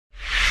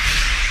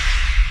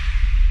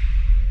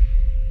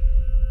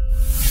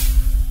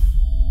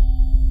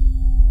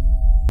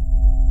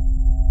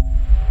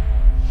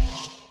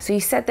So you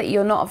said that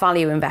you're not a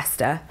value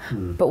investor,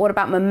 but what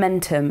about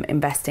momentum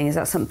investing? Is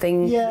that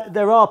something? Yeah,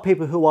 there are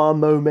people who are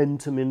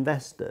momentum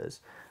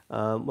investors.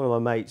 One of my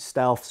mates,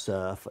 Stealth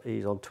Surf,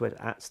 he's on Twitter,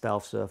 at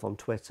Stealth Surf on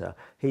Twitter.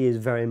 He is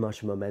very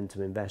much a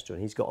momentum investor,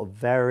 and he's got a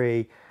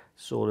very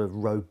sort of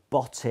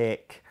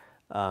robotic,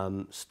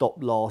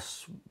 stop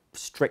loss,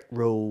 strict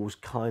rules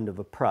kind of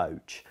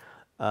approach.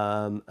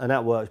 And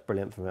that works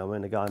brilliant for me. I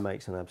mean, the guy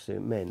makes an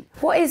absolute mint.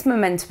 What is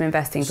momentum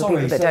investing for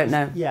people that don't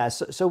know? Yeah,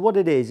 so what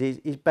it is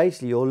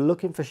basically you're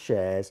looking for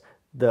shares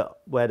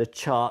where the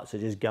charts are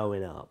just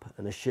going up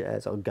and the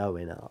shares are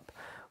going up,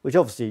 which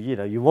obviously, you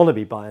know, you want to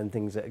be buying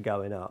things that are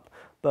going up.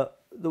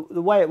 But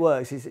the way it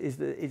works is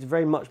that it's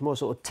very much more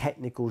sort of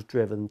technicals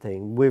driven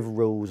thing with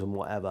rules and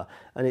whatever,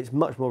 and it's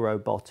much more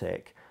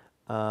robotic.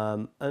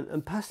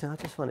 And personally,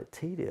 I just find it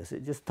tedious.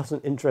 It just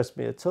doesn't interest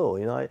me at all.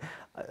 You know,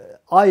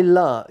 I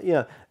love, you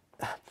know,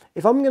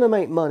 if I'm going to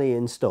make money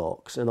in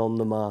stocks and on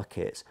the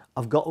markets,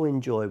 I've got to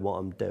enjoy what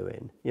I'm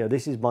doing. You know,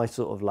 this is my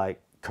sort of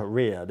like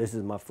career. This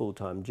is my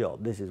full-time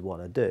job. This is what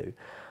I do.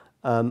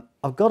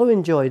 I've got to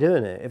enjoy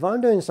doing it. If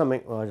I'm doing something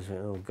where I just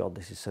think, oh God,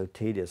 this is so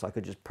tedious, I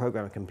could just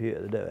program a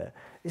computer to do it,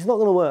 it's not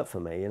going to work for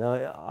me. You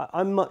know,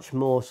 I'm much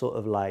more sort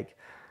of like,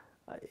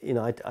 you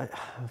know,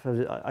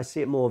 I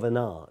see it more of an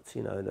art.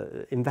 You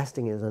know,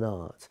 investing is an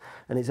art,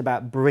 and it's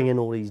about bringing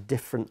all these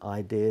different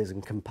ideas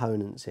and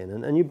components in,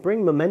 and you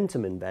bring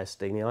momentum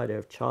investing, the idea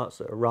of charts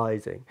that are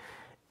rising,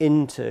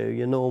 into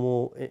your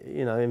normal,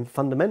 you know, in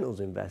fundamentals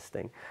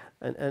investing,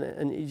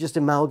 and you just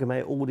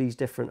amalgamate all these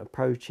different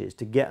approaches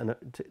to get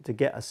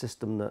a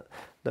system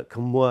that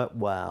can work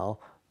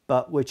well,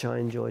 but which I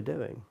enjoy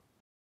doing.